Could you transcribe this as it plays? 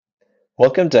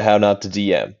Welcome to How Not to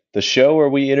DM, the show where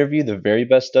we interview the very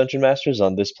best dungeon masters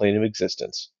on this plane of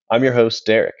existence. I'm your host,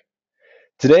 Derek.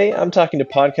 Today, I'm talking to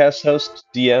podcast host,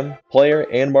 DM, player,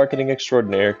 and marketing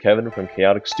extraordinaire Kevin from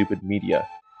Chaotic Stupid Media.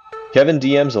 Kevin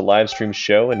DMs a live stream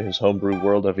show in his homebrew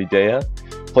world of Idea,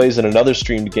 plays in another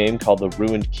streamed game called The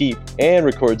Ruined Keep, and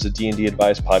records a D&D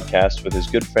advice podcast with his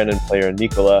good friend and player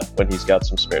Nicola when he's got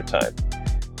some spare time.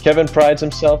 Kevin prides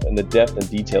himself in the depth and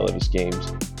detail of his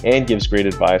games and gives great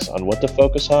advice on what to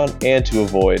focus on and to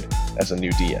avoid as a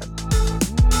new DM.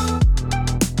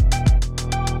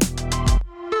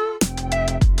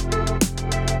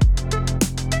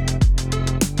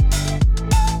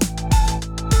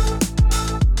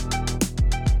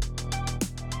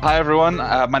 Hi everyone,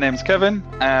 my name is Kevin,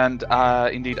 and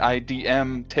indeed I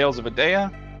DM Tales of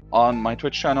Idea on my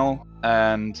Twitch channel,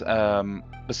 and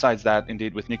besides that,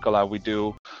 indeed with Nicola, we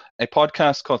do a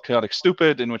podcast called Chaotic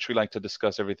Stupid, in which we like to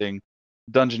discuss everything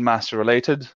Dungeon Master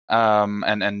related,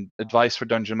 and advice for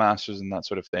Dungeon Masters and that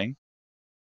sort of thing.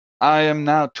 I am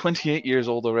now 28 years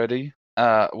old already,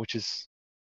 which is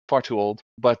far too old,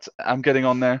 but I'm getting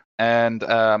on there, and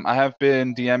I have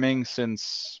been DMing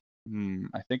since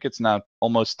I think it's now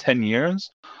almost 10 years,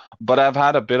 but I've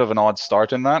had a bit of an odd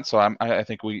start in that, so I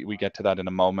think we get to that in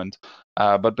a moment.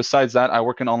 But besides that, I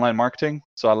work in online marketing,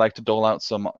 so I like to dole out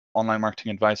some online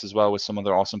marketing advice as well with some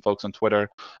other awesome folks on Twitter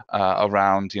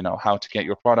around, how to get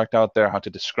your product out there, how to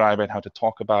describe it, how to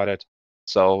talk about it.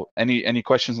 So any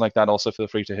questions like that, also feel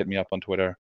free to hit me up on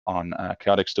Twitter on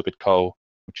Chaotic Stupid Co,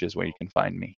 which is where you can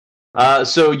find me.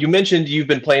 So you mentioned you've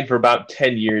been playing for about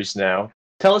 10 years now.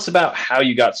 Tell us about how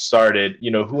you got started.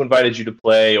 Who invited you to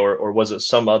play, or was it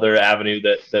some other avenue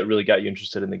that really got you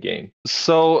interested in the game?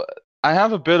 So I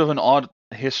have a bit of an odd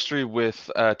history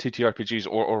with TTRPGs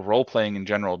or role-playing in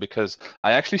general, because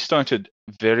I actually started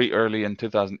very early in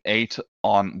 2008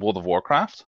 on World of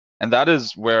Warcraft, and that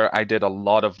is where I did a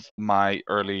lot of my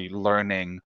early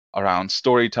learning around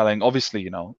storytelling. Obviously,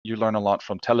 you learn a lot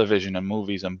from television and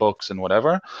movies and books and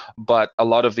whatever, but a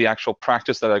lot of the actual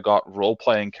practice that I got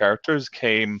role-playing characters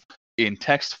came in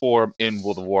text form in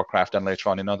World of Warcraft and later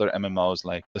on in other MMOs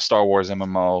like the Star Wars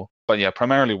MMO. But yeah,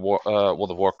 primarily World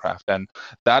of Warcraft. And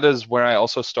that is where I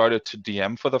also started to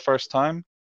DM for the first time.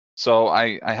 So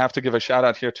I have to give a shout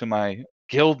out here to my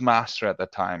guild master at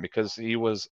that time, because he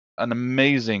was an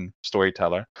amazing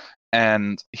storyteller.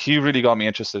 And he really got me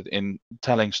interested in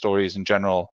telling stories in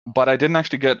general. But I didn't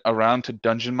actually get around to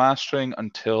dungeon mastering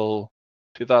until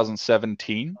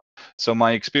 2017. So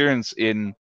my experience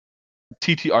in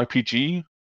TTRPG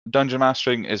dungeon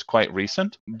mastering is quite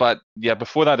recent. But yeah,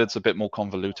 before that, it's a bit more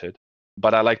convoluted.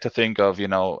 But I like to think of,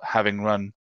 having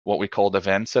run what we called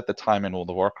events at the time in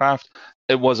World of Warcraft,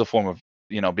 it was a form of,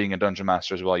 being a dungeon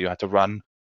master as well. You had to run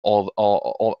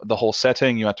all the whole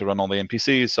setting. You had to run all the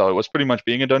NPCs. So it was pretty much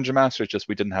being a dungeon master. It's just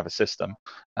we didn't have a system.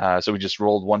 So we just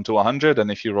rolled 1 to 100, and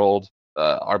if you rolled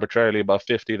arbitrarily above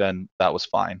 50, then that was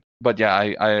fine. But yeah,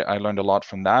 I learned a lot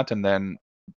from that, and then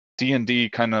D&D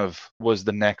kind of was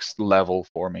the next level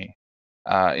for me,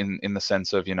 in the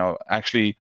sense of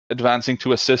actually advancing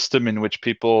to a system in which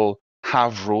people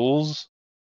have rules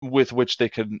with which they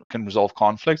can resolve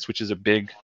conflicts, which is a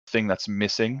big thing that's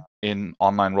missing in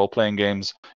online role playing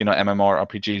games,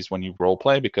 MMORPGs when you role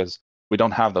play, because we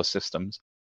don't have those systems.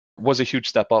 Was a huge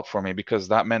step up for me, because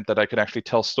that meant that I could actually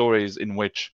tell stories in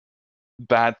which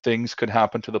bad things could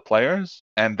happen to the players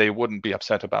and they wouldn't be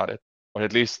upset about it. Or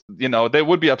at least, they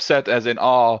would be upset as in,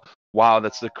 oh, wow,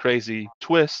 that's a crazy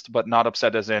twist, but not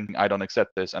upset as in, I don't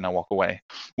accept this and I walk away,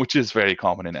 which is very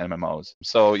common in MMOs.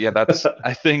 So yeah, that's,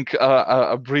 I think,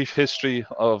 a brief history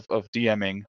of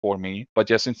DMing for me. But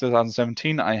yeah, since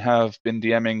 2017, I have been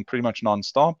DMing pretty much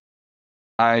nonstop.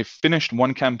 I finished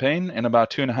one campaign in about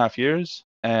 2.5 years,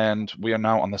 and we are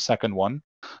now on the second one.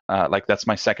 That's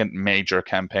my second major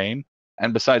campaign.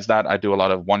 And besides that, I do a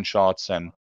lot of one-shots,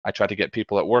 and I try to get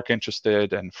people at work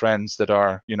interested and friends that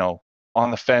are, on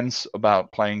the fence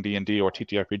about playing D&D or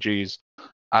TTRPGs.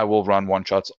 I will run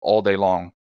one-shots all day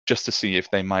long just to see if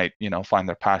they might, find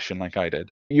their passion like I did.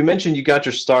 You mentioned you got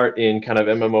your start in kind of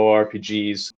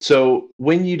MMORPGs. So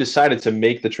when you decided to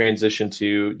make the transition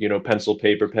to, pencil,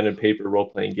 paper, pen and paper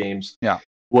role-playing games, Yeah.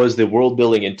 Was the world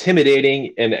building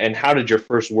intimidating? And how did your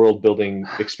first world building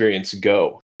experience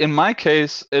go? In my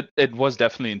case, it was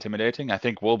definitely intimidating. I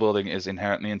think world building is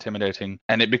inherently intimidating,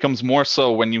 and it becomes more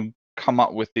so when you come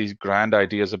up with these grand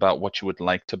ideas about what you would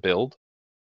like to build.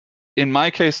 In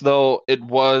my case, though, it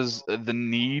was the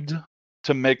need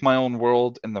to make my own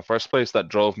world in the first place that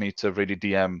drove me to really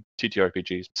DM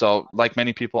TTRPGs. So, like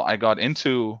many people, I got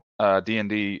into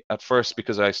D&D at first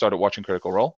because I started watching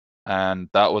Critical Role, and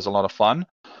that was a lot of fun.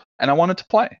 and I wanted to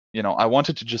play. I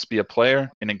wanted to just be a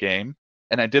player in a game,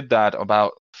 and I did that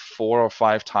about 4 or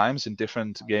 5 times in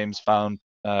different games found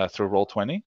through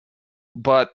Roll20.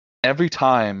 But every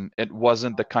time it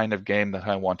wasn't the kind of game that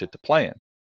I wanted to play in.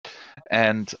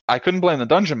 And I couldn't blame the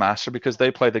Dungeon Master because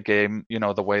they play the game,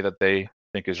 the way that they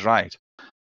think is right.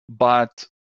 But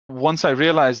once I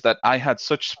realized that I had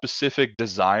such specific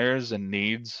desires and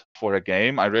needs for a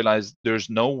game, I realized there's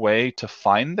no way to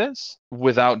find this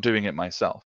without doing it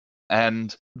myself.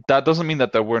 And that doesn't mean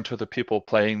that there weren't other people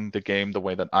playing the game the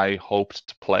way that I hoped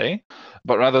to play,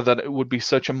 but rather that it would be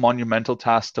such a monumental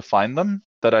task to find them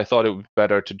that I thought it would be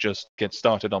better to just get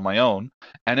started on my own.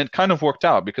 And it kind of worked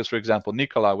out because, for example,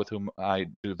 Nicola, with whom I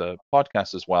do the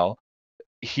podcast as well,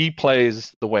 he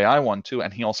plays the way I want to,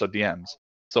 and he also DMs.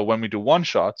 So when we do one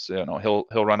shots, he'll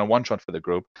run a one shot for the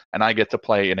group, and I get to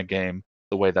play in a game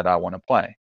the way that I want to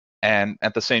play. And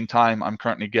at the same time, I'm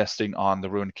currently guesting on the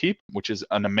Ruined Keep, which is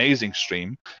an amazing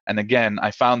stream. And again,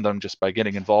 I found them just by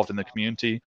getting involved in the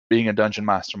community, being a dungeon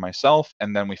master myself,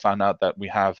 and then we found out that we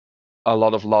have a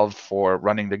lot of love for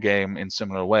running the game in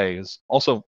similar ways.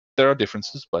 Also, there are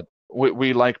differences, but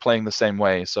we like playing the same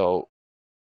way. So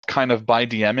kind of by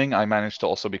DMing, I managed to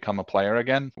also become a player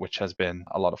again, which has been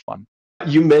a lot of fun.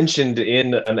 You mentioned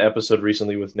in an episode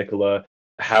recently with Nicola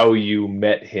how you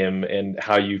met him and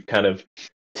how you kind of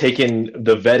taken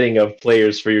the vetting of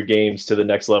players for your games to the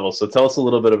next level. So tell us a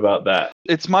little bit about that.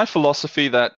 It's my philosophy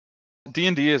that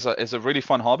D&D is a really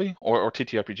fun hobby, or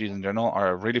TTRPGs in general are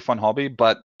a really fun hobby,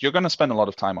 but you're going to spend a lot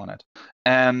of time on it.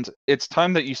 And it's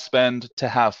time that you spend to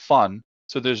have fun.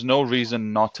 So there's no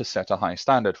reason not to set a high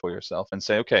standard for yourself and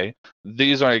say, okay,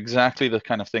 these are exactly the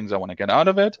kind of things I want to get out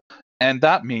of it. And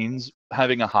that means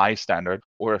having a high standard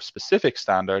or a specific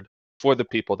standard for the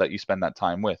people that you spend that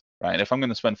time with, right? If I'm going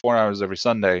to spend 4 hours every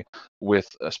Sunday with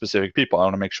specific people, I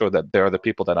want to make sure that they're the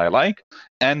people that I like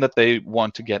and that they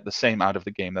want to get the same out of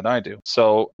the game that I do.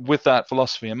 So with that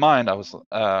philosophy in mind,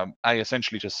 I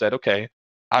essentially just said, okay,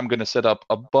 I'm going to set up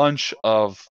a bunch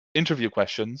of interview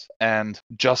questions and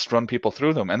just run people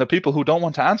through them. And the people who don't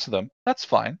want to answer them, that's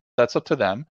fine. That's up to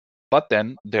them. But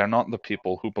then they're not the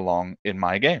people who belong in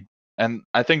my game. And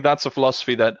I think that's a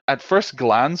philosophy that at first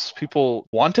glance, people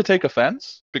want to take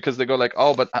offense because they go like,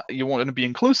 oh, but you want to be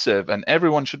inclusive and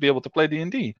everyone should be able to play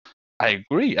D&D. I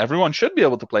agree. Everyone should be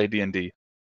able to play D&D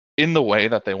in the way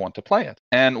that they want to play it.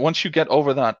 And once you get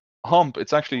over that hump,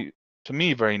 it's actually, to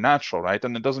me, very natural, right?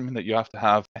 And it doesn't mean that you have to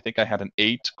have, I think I had an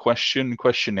 8-question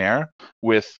questionnaire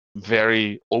with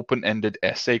very open-ended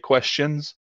essay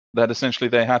questions that essentially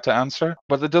they had to answer.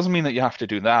 But it doesn't mean that you have to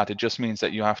do that. It just means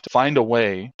that you have to find a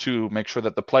way to make sure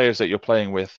that the players that you're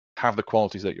playing with have the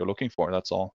qualities that you're looking for.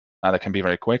 That's all. That can be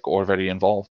very quick or very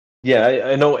involved. Yeah,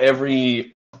 I know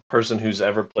every person who's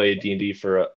ever played D&D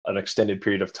for an extended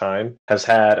period of time has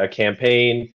had a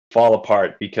campaign fall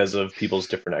apart because of people's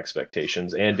different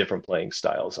expectations and different playing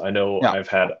styles. I know I've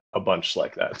had a bunch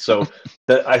like that. So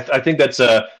I think that's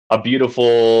a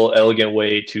beautiful, elegant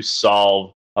way to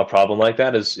solve a problem like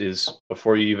that is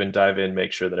before you even dive in,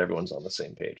 make sure that everyone's on the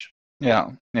same page. Yeah.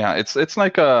 It's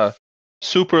like a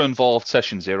super involved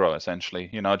session zero,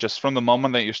 essentially. Just from the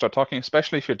moment that you start talking,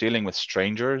 especially if you're dealing with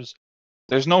strangers,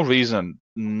 there's no reason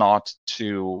not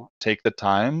to take the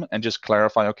time and just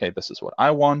clarify, okay, this is what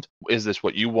I want. Is this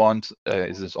what you want?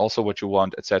 Is this also what you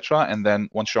want, etc. And then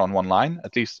once you're on one line,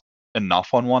 at least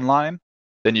enough on one line,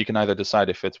 then you can either decide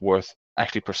if it's worth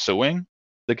actually pursuing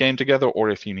the game together or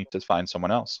if you need to find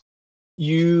someone else.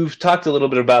 You've talked a little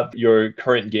bit about your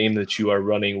current game that you are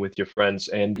running with your friends,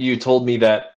 and you told me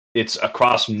that it's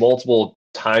across multiple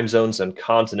time zones and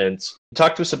continents.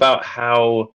 Talk to us about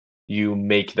how you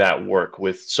make that work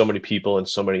with so many people in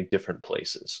so many different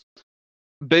places.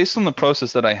 Based on the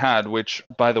process that I had, which,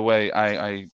 by the way,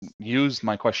 I used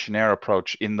my questionnaire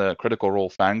approach in the Critical Role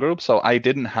fan group, so I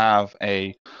didn't have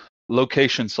a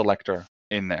location selector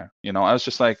in there. I was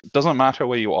just like, it doesn't matter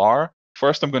where you are.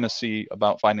 First, I'm going to see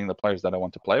about finding the players that I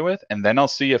want to play with, and then I'll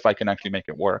see if I can actually make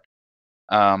it work.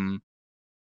 And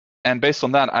based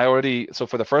on that, so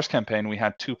for the first campaign, we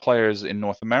had 3 players in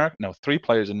North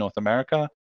America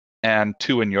and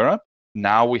 2 in Europe.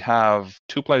 Now we have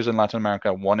 2 players in Latin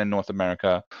America, 1 in North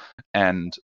America,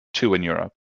 and 2 in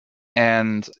Europe.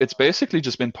 And it's basically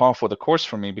just been par for the course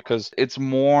for me because it's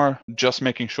more just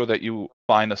making sure that you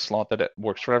find a slot that it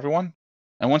works for everyone.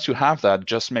 And once you have that,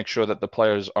 just make sure that the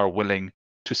players are willing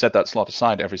to set that slot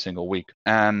aside every single week.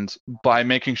 And by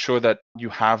making sure that you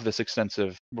have this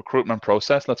extensive recruitment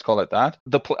process, let's call it that,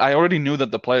 I already knew that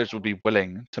the players would be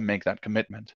willing to make that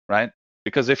commitment, right?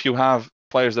 Because if you have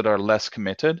players that are less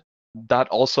committed, that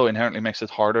also inherently makes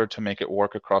it harder to make it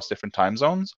work across different time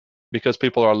zones. because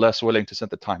people are less willing to set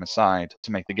the time aside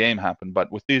to make the game happen.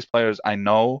 But with these players, I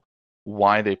know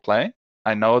why they play.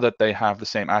 I know that they have the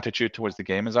same attitude towards the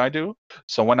game as I do.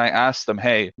 So when I ask them,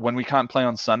 hey, when we can't play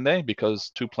on Sunday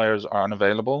because two players are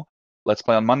unavailable, let's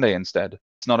play on Monday instead.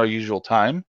 It's not our usual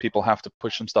time. People have to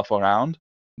push some stuff around,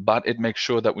 but it makes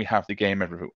sure that we have the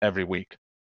game every week.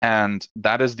 And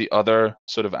that is the other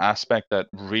sort of aspect that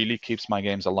really keeps my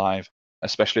games alive,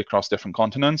 especially across different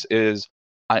continents, is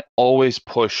I always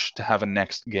push to have a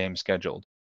next game scheduled.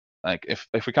 Like if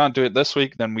we can't do it this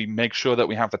week, then we make sure that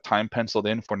we have the time penciled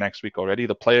in for next week already.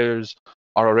 The players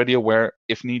are already aware,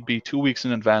 if need be, 2 weeks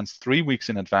in advance, 3 weeks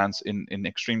in advance in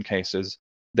extreme cases,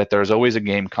 that there's always a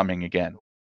game coming again,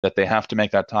 that they have to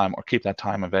make that time or keep that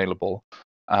time available.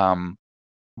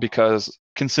 Because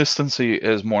consistency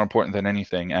is more important than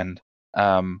anything. And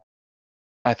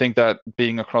I think that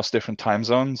being across different time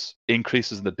zones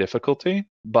increases the difficulty,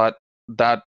 but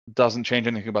that doesn't change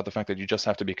anything about the fact that you just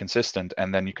have to be consistent,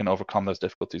 and then you can overcome those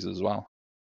difficulties as well.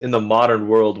 In the modern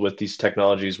world with these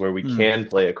technologies where we can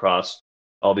play across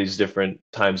all these different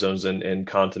time zones and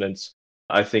continents,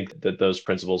 I think that those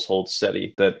principles hold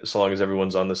steady, that so long as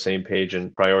everyone's on the same page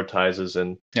and prioritizes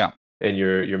and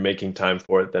you're making time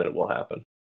for it, then it will happen.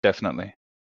 Definitely.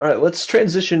 All right, let's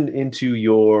transition into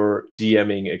your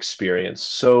DMing experience.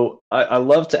 So I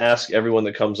love to ask everyone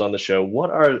that comes on the show,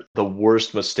 what are the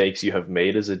worst mistakes you have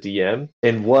made as a DM,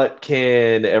 and what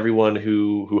can everyone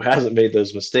who hasn't made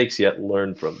those mistakes yet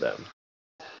learn from them?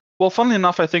 Well, funnily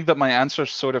enough, I think that my answer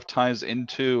sort of ties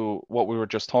into what we were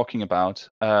just talking about,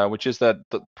 which is that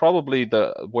probably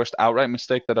the worst outright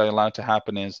mistake that I allowed to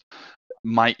happen is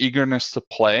my eagerness to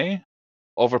play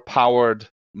overpowered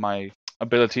my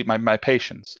ability, my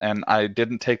patience, and I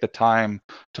didn't take the time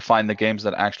to find the games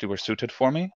that actually were suited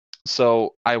for me.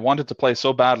 So I wanted to play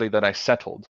so badly that I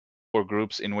settled for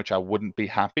groups in which I wouldn't be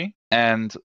happy,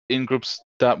 and in groups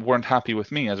that weren't happy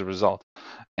with me as a result.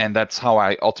 And that's how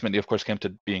I ultimately, of course, came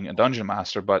to being a dungeon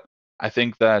master. But I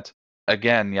think that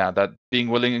again, that being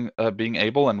willing, being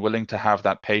able and willing to have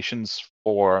that patience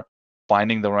for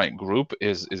finding the right group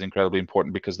is incredibly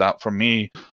important, because that, for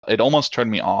me, it almost turned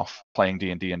me off playing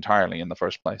D&D entirely in the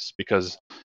first place, because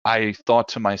I thought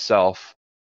to myself,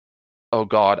 oh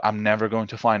God, I'm never going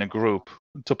to find a group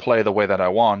to play the way that I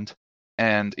want.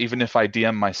 And even if I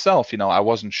DM myself, I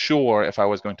wasn't sure if I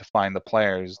was going to find the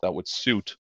players that would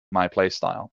suit my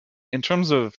playstyle. In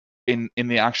terms of in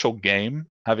the actual game,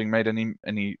 having made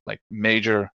any like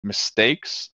major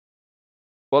mistakes,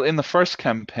 well, in the first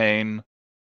campaign,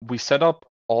 we set up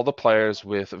all the players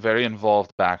with very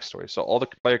involved backstory. So all the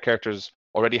player characters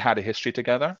already had a history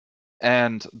together.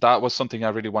 And that was something I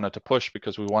really wanted to push,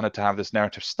 because we wanted to have this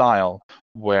narrative style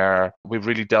where we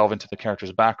really delve into the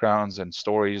characters' backgrounds and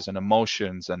stories and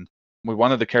emotions. And we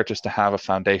wanted the characters to have a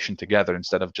foundation together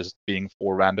instead of just being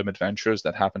 4 random adventurers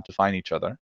that happen to find each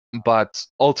other. But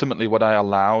ultimately, what I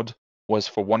allowed was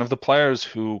for one of the players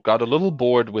who got a little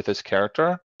bored with his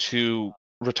character to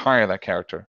retire that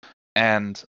character.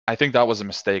 And I think that was a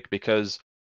mistake, because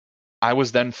I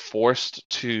was then forced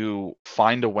to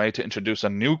find a way to introduce a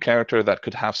new character that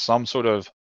could have some sort of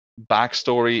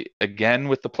backstory again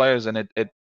with the players, and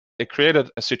it created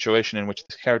a situation in which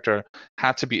this character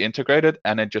had to be integrated,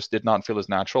 and it just did not feel as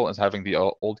natural as having the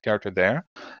old character there.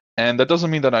 And that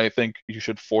doesn't mean that I think you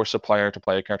should force a player to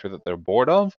play a character that they're bored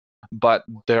of, but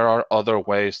there are other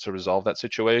ways to resolve that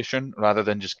situation rather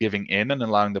than just giving in and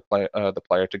allowing the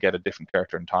player to get a different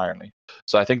character entirely.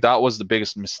 So I think that was the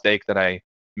biggest mistake that I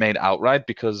made outright,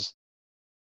 because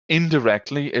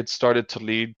indirectly it started to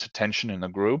lead to tension in the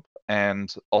group,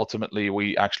 and ultimately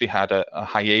we actually had a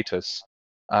hiatus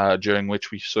during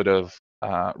which we sort of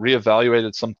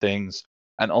reevaluated some things,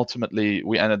 and ultimately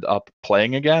we ended up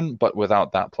playing again, but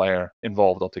without that player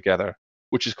involved altogether,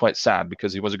 which is quite sad,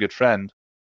 because he was a good friend,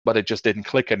 but it just didn't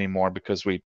click anymore because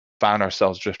we found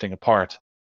ourselves drifting apart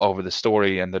over the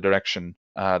story and the direction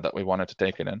that we wanted to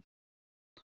take it in.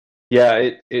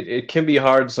 Yeah, it can be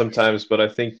hard sometimes, but I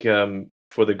think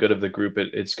for the good of the group,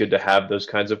 it's good to have those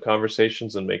kinds of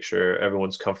conversations and make sure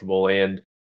everyone's comfortable and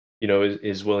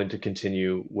is willing to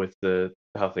continue with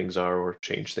how things are, or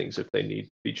change things if they need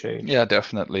to be changed. Yeah,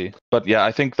 definitely. But yeah,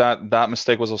 I think that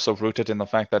mistake was also rooted in the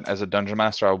fact that as a dungeon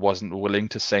master, I wasn't willing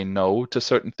to say no to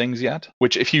certain things yet.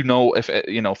 Which, if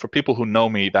for people who know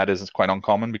me, that is quite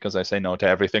uncommon, because I say no to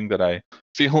everything that I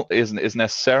feel is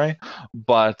necessary.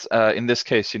 But in this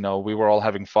case, we were all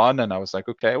having fun, and I was like,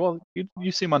 okay, well,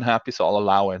 you seem unhappy, so I'll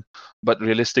allow it. But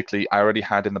realistically, I already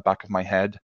had in the back of my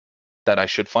head that I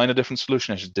should find a different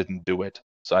solution. I just didn't do it.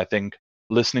 So I think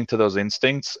listening to those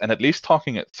instincts and at least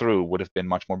talking it through would have been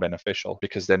much more beneficial,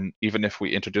 because then even if we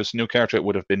introduce a new character, it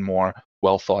would have been more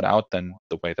well thought out than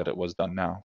the way that it was done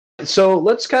now. So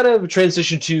let's kind of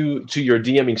transition to your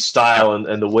DMing style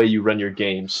and the way you run your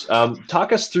games.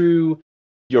 Talk us through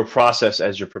your process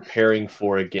as you're preparing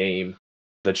for a game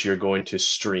that you're going to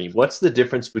stream. What's the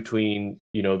difference between,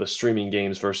 the streaming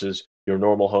games versus your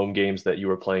normal home games that you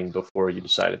were playing before you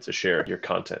decided to share your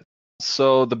content?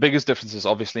 So the biggest difference is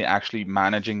obviously actually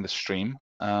managing the stream.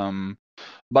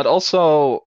 But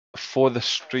also for the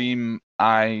stream,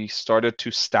 I started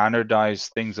to standardize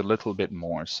things a little bit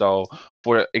more. So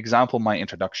for example, my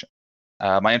introduction.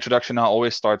 My introduction now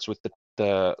always starts with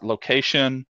the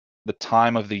location, the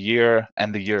time of the year,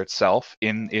 and the year itself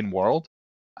in world.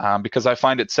 Because I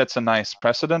find it sets a nice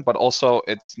precedent, but also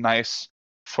it's nice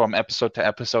from episode to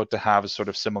episode to have a sort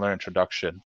of similar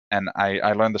introduction. And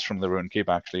I learned this from the Ruined Keep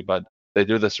actually, but they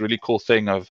do this really cool thing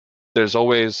of there's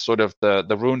always sort of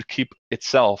the Ruined Keep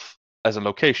itself as a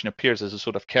location appears as a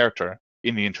sort of character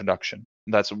in the introduction.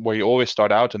 That's where you always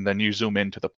start out and then you zoom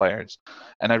into the players.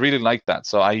 And I really like that.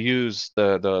 So I use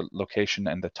the location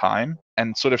and the time,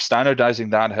 and sort of standardizing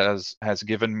that has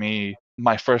given me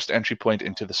my first entry point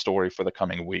into the story for the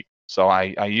coming week. So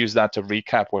I use that to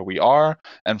recap where we are,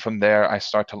 and from there I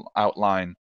start to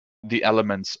outline the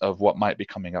elements of what might be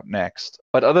coming up next.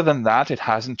 But other than that, it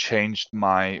hasn't changed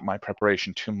my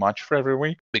preparation too much for every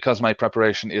week, because my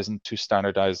preparation isn't too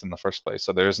standardized in the first place.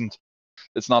 So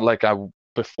it's not like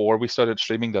before we started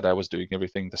streaming that I was doing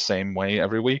everything the same way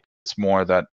every week. It's more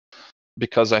that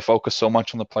because I focus so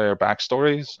much on the player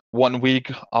backstories, one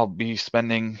week I'll be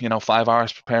spending, 5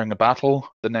 hours preparing a battle.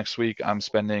 The next week I'm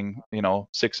spending,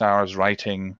 6 hours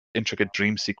writing intricate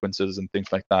dream sequences and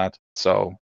things like that.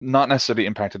 So not necessarily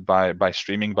impacted by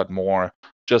streaming, but more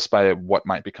just by what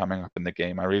might be coming up in the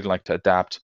game. I really like to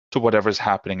adapt to whatever's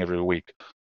happening every week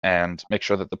and make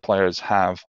sure that the players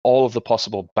have all of the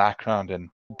possible background and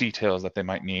details that they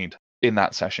might need in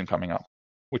that session coming up,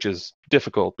 which is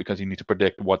difficult because you need to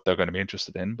predict what they're going to be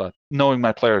interested in. But knowing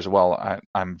my players well,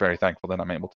 I'm very thankful that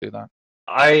I'm able to do that.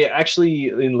 I actually,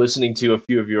 in listening to a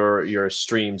few of your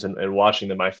streams and watching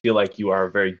them, I feel like you are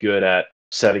very good at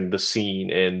setting the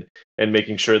scene and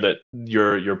making sure that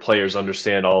your players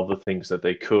understand all of the things that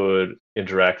they could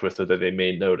interact with or that they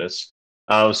may notice.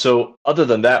 So other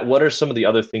than that, what are some of the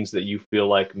other things that you feel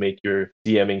like make your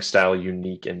DMing style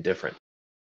unique and different?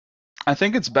 I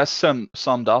think it's best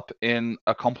summed up in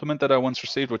a compliment that I once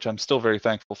received, which I'm still very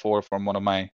thankful for, from one of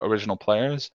my original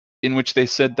players, in which they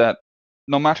said that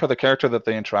no matter the character that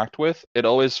they interact with, it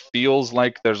always feels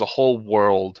like there's a whole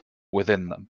world within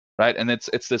them, right? And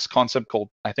it's this concept called,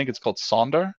 I think it's called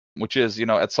Sonder, which is,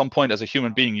 at some point as a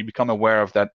human being, you become aware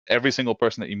of that every single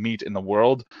person that you meet in the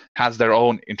world has their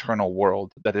own internal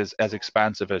world that is as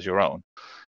expansive as your own.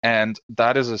 And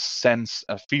that is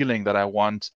a feeling that I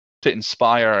want to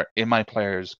inspire in my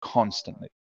players constantly.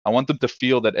 I want them to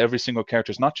feel that every single character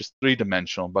is not just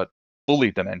three-dimensional, but fully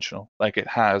dimensional. Like it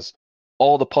has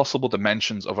all the possible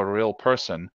dimensions of a real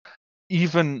person,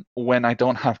 even when I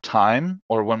don't have time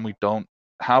or when we don't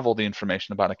have all the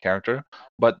information about a character,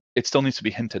 but it still needs to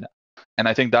be hinted at. And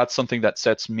I think that's something that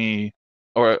sets me,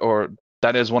 or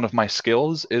that is one of my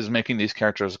skills, is making these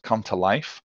characters come to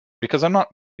life. Because I'm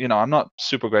not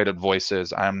super great at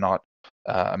voices. I'm not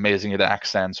amazing at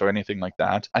accents or anything like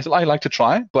that. I like to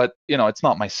try, but it's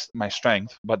not my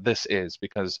strength. But this is,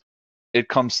 because it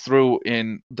comes through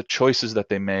in the choices that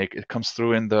they make. It comes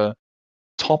through in the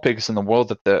topics in the world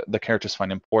that the characters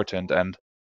find important. And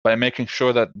by making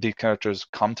sure that these characters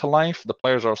come to life, the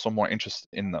players are also more interested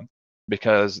in them,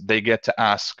 because they get to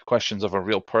ask questions of a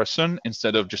real person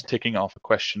instead of just ticking off a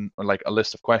question or like a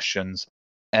list of questions,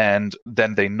 and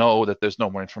then they know that there's no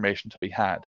more information to be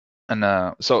had.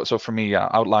 And so for me, yeah,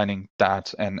 outlining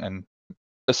that and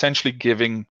essentially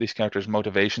giving these characters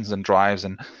motivations and drives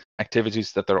and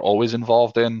activities that they're always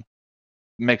involved in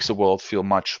makes the world feel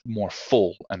much more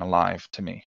full and alive to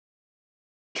me.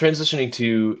 Transitioning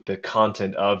to the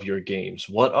content of your games,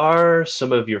 what are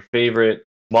some of your favorite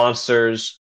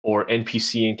monsters or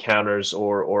NPC encounters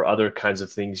or other kinds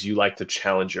of things you like to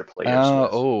challenge your players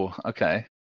with? Okay.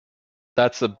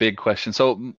 That's a big question.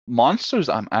 So monsters,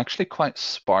 I'm actually quite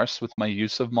sparse with my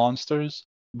use of monsters,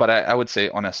 but I would say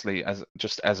honestly, as a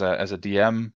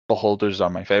DM, beholders are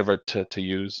my favorite to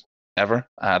use ever.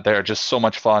 They're just so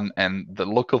much fun, and the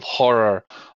look of horror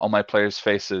on my players'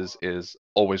 faces is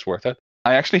always worth it.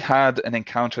 I actually had an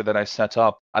encounter that I set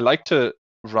up. I like to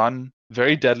run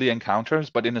very deadly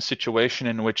encounters, but in a situation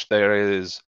in which there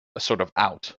is a sort of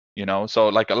out. So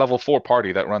like a level 4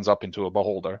 party that runs up into a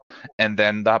beholder, and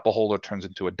then that beholder turns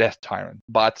into a death tyrant.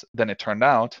 But then it turned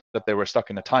out that they were stuck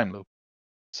in a time loop.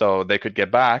 So they could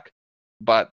get back,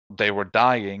 but they were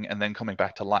dying and then coming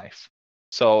back to life.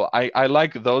 So I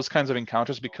like those kinds of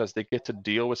encounters because they get to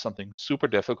deal with something super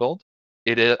difficult.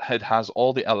 It has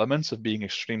all the elements of being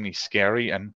extremely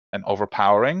scary and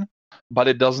overpowering, but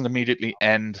it doesn't immediately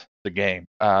end the game.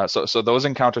 So those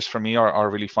encounters for me are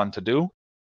really fun to do.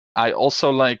 I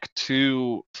also like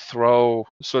to throw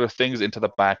sort of things into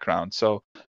the background. So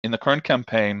in the current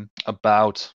campaign,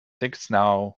 about I think it's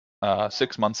now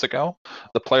 6 months ago,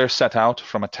 the players set out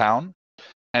from a town,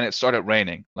 and it started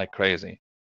raining like crazy,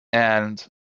 and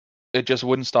it just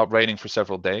wouldn't stop raining for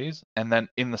several days. And then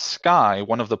in the sky,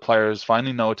 one of the players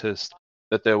finally noticed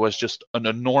that there was just an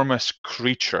enormous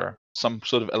creature, some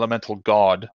sort of elemental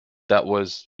god that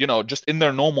was, just in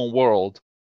their normal world,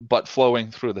 but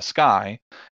flowing through the sky.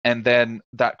 And then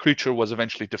that creature was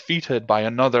eventually defeated by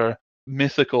another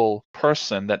mythical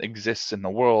person that exists in the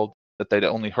world that they'd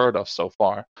only heard of so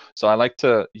far. So I like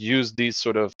to use these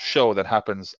sort of show that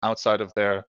happens outside of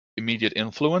their immediate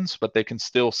influence, but they can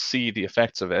still see the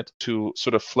effects of it to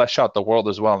sort of flesh out the world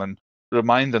as well and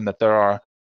remind them that there are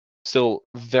still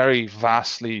very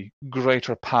vastly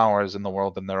greater powers in the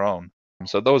world than their own.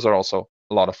 So those are also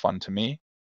a lot of fun to me.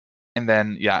 And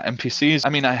then, yeah, NPCs. I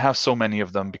mean, I have so many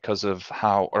of them because of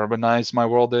how urbanized my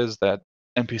world is that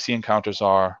NPC encounters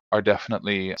are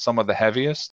definitely some of the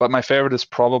heaviest. But my favorite is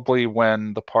probably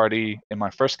when the party in my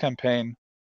first campaign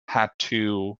had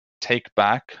to take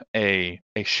back a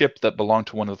ship that belonged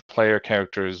to one of the player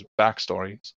characters'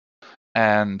 backstories,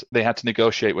 and they had to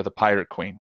negotiate with a pirate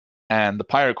queen. And the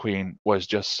pirate queen was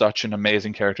just such an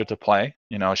amazing character to play.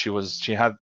 She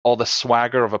had all the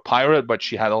swagger of a pirate, but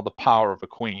she had all the power of a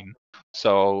queen.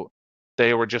 So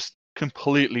they were just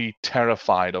completely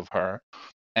terrified of her,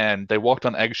 and they walked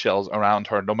on eggshells around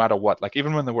her no matter what. Like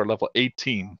even when they were level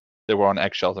 18, they were on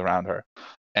eggshells around her.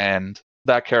 And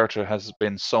that character has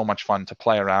been so much fun to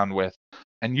play around with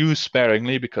and use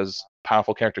sparingly, because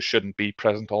powerful characters shouldn't be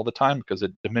present all the time because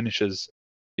it diminishes,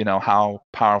 how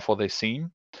powerful they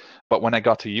seem. But when I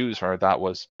got to use her, that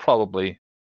was probably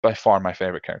by far my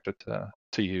favorite character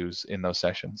to use in those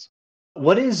sessions.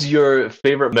 What is your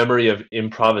favorite memory of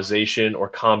improvisation or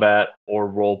combat or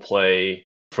role play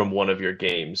from one of your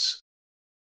games?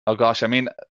 Oh gosh, I mean,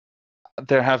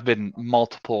 there have been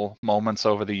multiple moments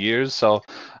over the years, so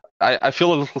I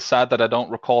feel a little sad that I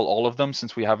don't recall all of them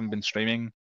since we haven't been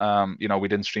streaming. We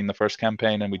didn't stream the first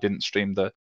campaign and we didn't stream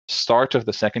the start of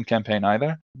the second campaign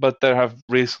either. But there have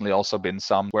recently also been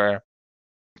some where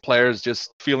players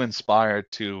just feel inspired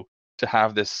to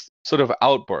have this sort of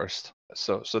outburst,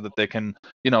 so that they can,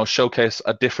 showcase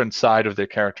a different side of their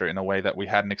character in a way that we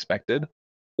hadn't expected,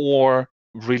 or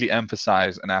really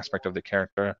emphasize an aspect of the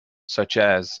character, such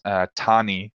as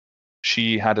Tani.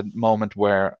 She had a moment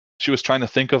where she was trying to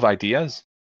think of ideas,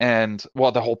 and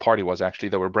well, the whole party was actually,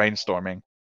 they were brainstorming,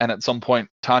 and at some point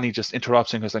Tani just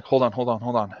interrupts and goes like, hold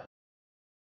on,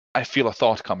 I feel a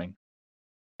thought coming.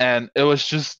 And it was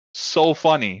just so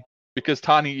funny because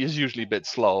Tani is usually a bit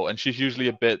slow and she's usually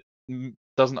a bit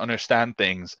doesn't understand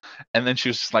things. And then she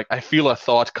was just like, I feel a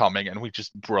thought coming, and we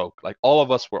just broke. Like all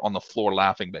of us were on the floor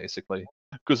laughing basically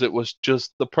because it was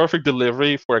just the perfect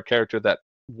delivery for a character that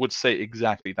would say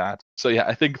exactly that. So yeah,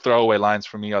 I think throwaway lines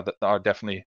for me are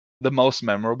definitely the most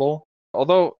memorable.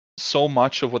 Although so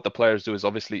much of what the players do is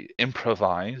obviously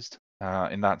improvised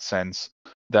in that sense,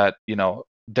 that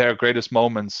their greatest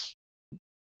moments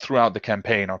throughout the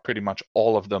campaign, or pretty much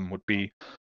all of them, would be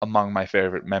among my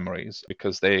favorite memories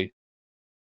because they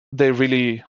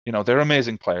really, they're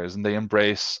amazing players and they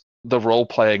embrace the role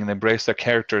playing and they embrace their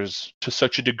characters to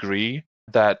such a degree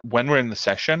that when we're in the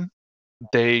session,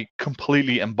 they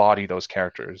completely embody those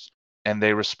characters and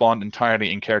they respond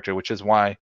entirely in character, which is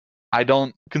why I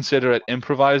don't consider it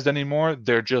improvised anymore.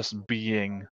 They're just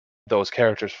being those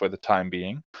characters for the time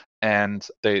being, and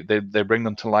they bring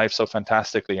them to life so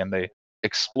fantastically, and they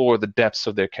explore the depths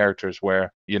of their characters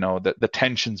where, the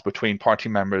tensions between party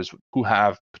members who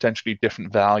have potentially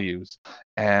different values,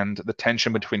 and the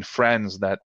tension between friends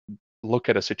that look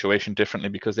at a situation differently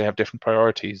because they have different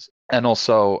priorities, and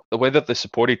also the way that they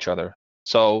support each other.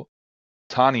 So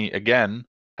Tani, again,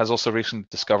 has also recently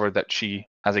discovered that she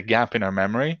has a gap in her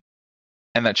memory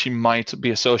and that she might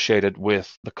be associated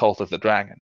with the cult of the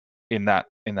dragon in that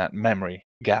memory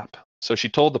gap. So she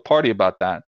told the party about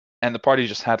that, and the party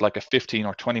just had like a 15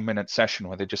 or 20-minute session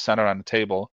where they just sat around the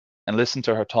table and listened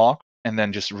to her talk, and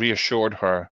then just reassured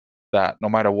her that no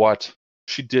matter what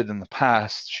she did in the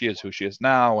past, she is who she is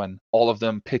now. And all of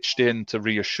them pitched in to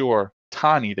reassure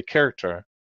Tani, the character,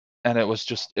 and it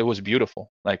was beautiful.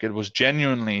 Like, it was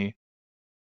genuinely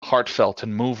heartfelt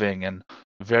and moving and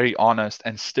very honest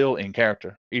and still in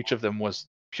character. Each of them was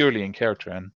purely in character,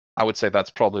 and I would say that's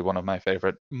probably one of my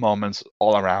favorite moments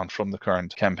all around from the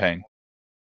current campaign.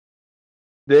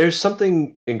 There's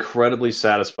something incredibly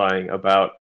satisfying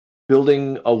about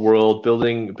building a world,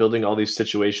 building all these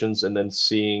situations, and then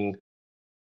seeing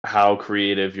how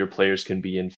creative your players can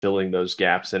be in filling those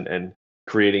gaps and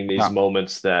creating these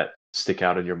moments that stick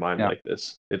out in your mind like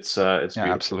this. It's beautiful.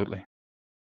 Absolutely.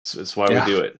 It's why we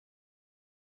do it.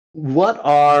 What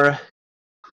are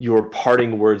your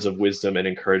parting words of wisdom and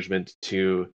encouragement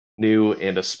to new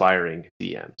and aspiring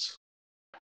DMs?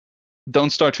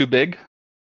 Don't start too big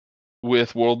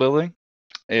with world building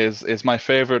is my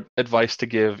favorite advice to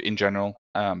give in general,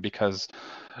 because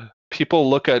people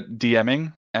look at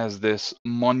DMing as this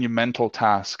monumental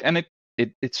task, and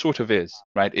it sort of is,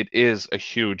 right? It is a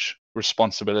huge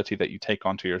responsibility that you take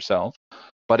onto yourself,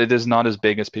 but it is not as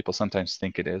big as people sometimes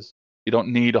think it is. You don't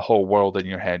need a whole world in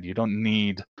your head. You don't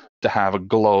need to have a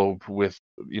globe with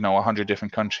 100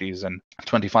 different countries and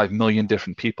 25 million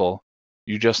different people.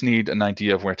 You just need an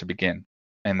idea of where to begin,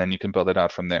 and then you can build it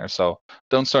out from there. So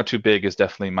don't start too big is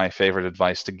definitely my favorite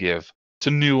advice to give to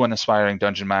new and aspiring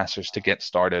dungeon masters to get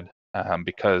started,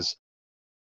 because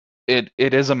it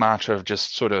is a matter of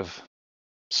just sort of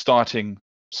starting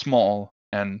small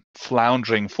and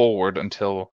floundering forward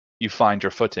until you find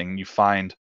your footing, you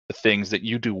find the things that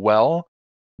you do well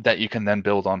that you can then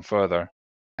build on further.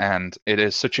 And it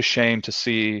is such a shame to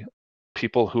see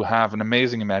people who have an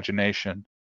amazing imagination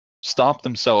stop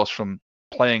themselves from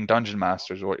playing dungeon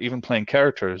masters or even playing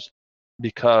characters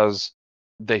because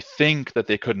they think that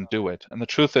they couldn't do it. And the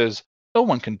truth is, no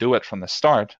one can do it from the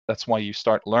start. That's why you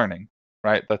start learning,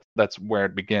 right? That's where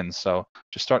it begins. So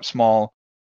just start small,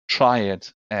 try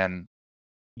it, and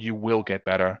you will get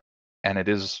better. And it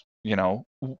is,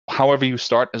 however you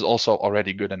start is also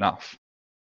already good enough.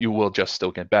 You will just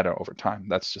still get better over time.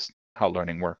 That's just how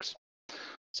learning works.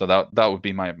 So that would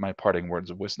be my parting words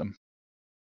of wisdom.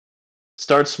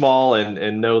 Start small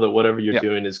and know that whatever you're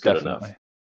doing is good enough.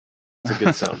 It's a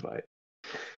good soundbite.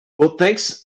 Well,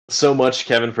 thanks so much,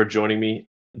 Kevin, for joining me.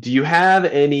 Do you have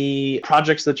any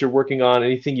projects that you're working on?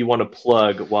 Anything you want to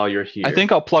plug while you're here? I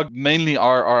think I'll plug mainly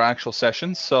our actual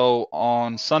sessions. So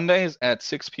on Sundays at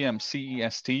 6 p.m.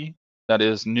 CEST, that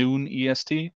is noon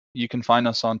EST, you can find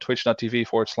us on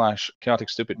twitch.tv/Chaotic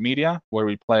Stupid Media, where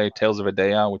we play Tales of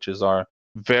Aedaea, which is our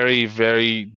very,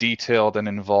 very detailed and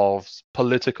involved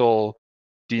political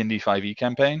D&D 5e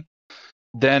campaign.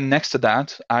 Then next to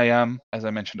that, I am, as I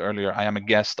mentioned earlier, I am a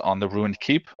guest on the Ruined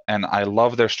Keep, and I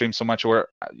love their stream so much. Where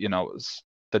the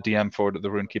DM for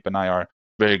the Ruined Keep and I are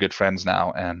very good friends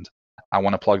now, and I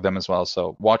want to plug them as well.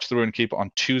 So watch the Ruined Keep on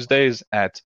Tuesdays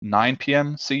at 9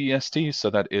 p.m. CEST, so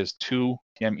that is 2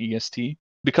 p.m. EST,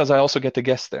 because I also get to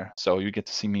guest there, so you get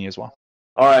to see me as well.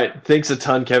 All right, thanks a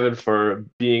ton, Kevin, for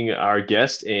being our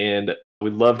guest, and we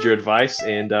loved your advice.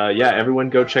 And everyone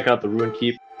go check out the Ruined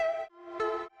Keep.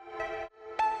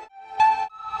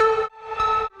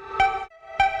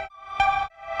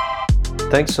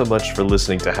 Thanks so much for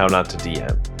listening to How Not to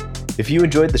DM. If you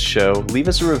enjoyed the show, leave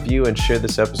us a review and share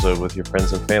this episode with your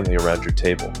friends and family around your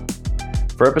table.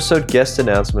 For episode guest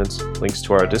announcements, links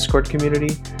to our Discord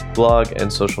community, blog,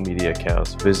 and social media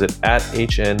accounts, visit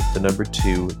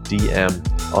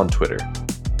 @HN2DM on Twitter.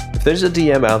 If there's a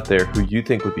DM out there who you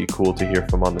think would be cool to hear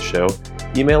from on the show,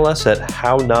 email us at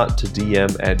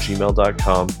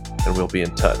hownottodm@gmail.com and we'll be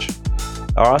in touch.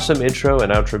 Our awesome intro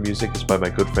and outro music is by my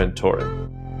good friend Torin.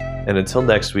 And until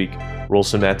next week, roll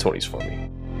some nat 20s for me.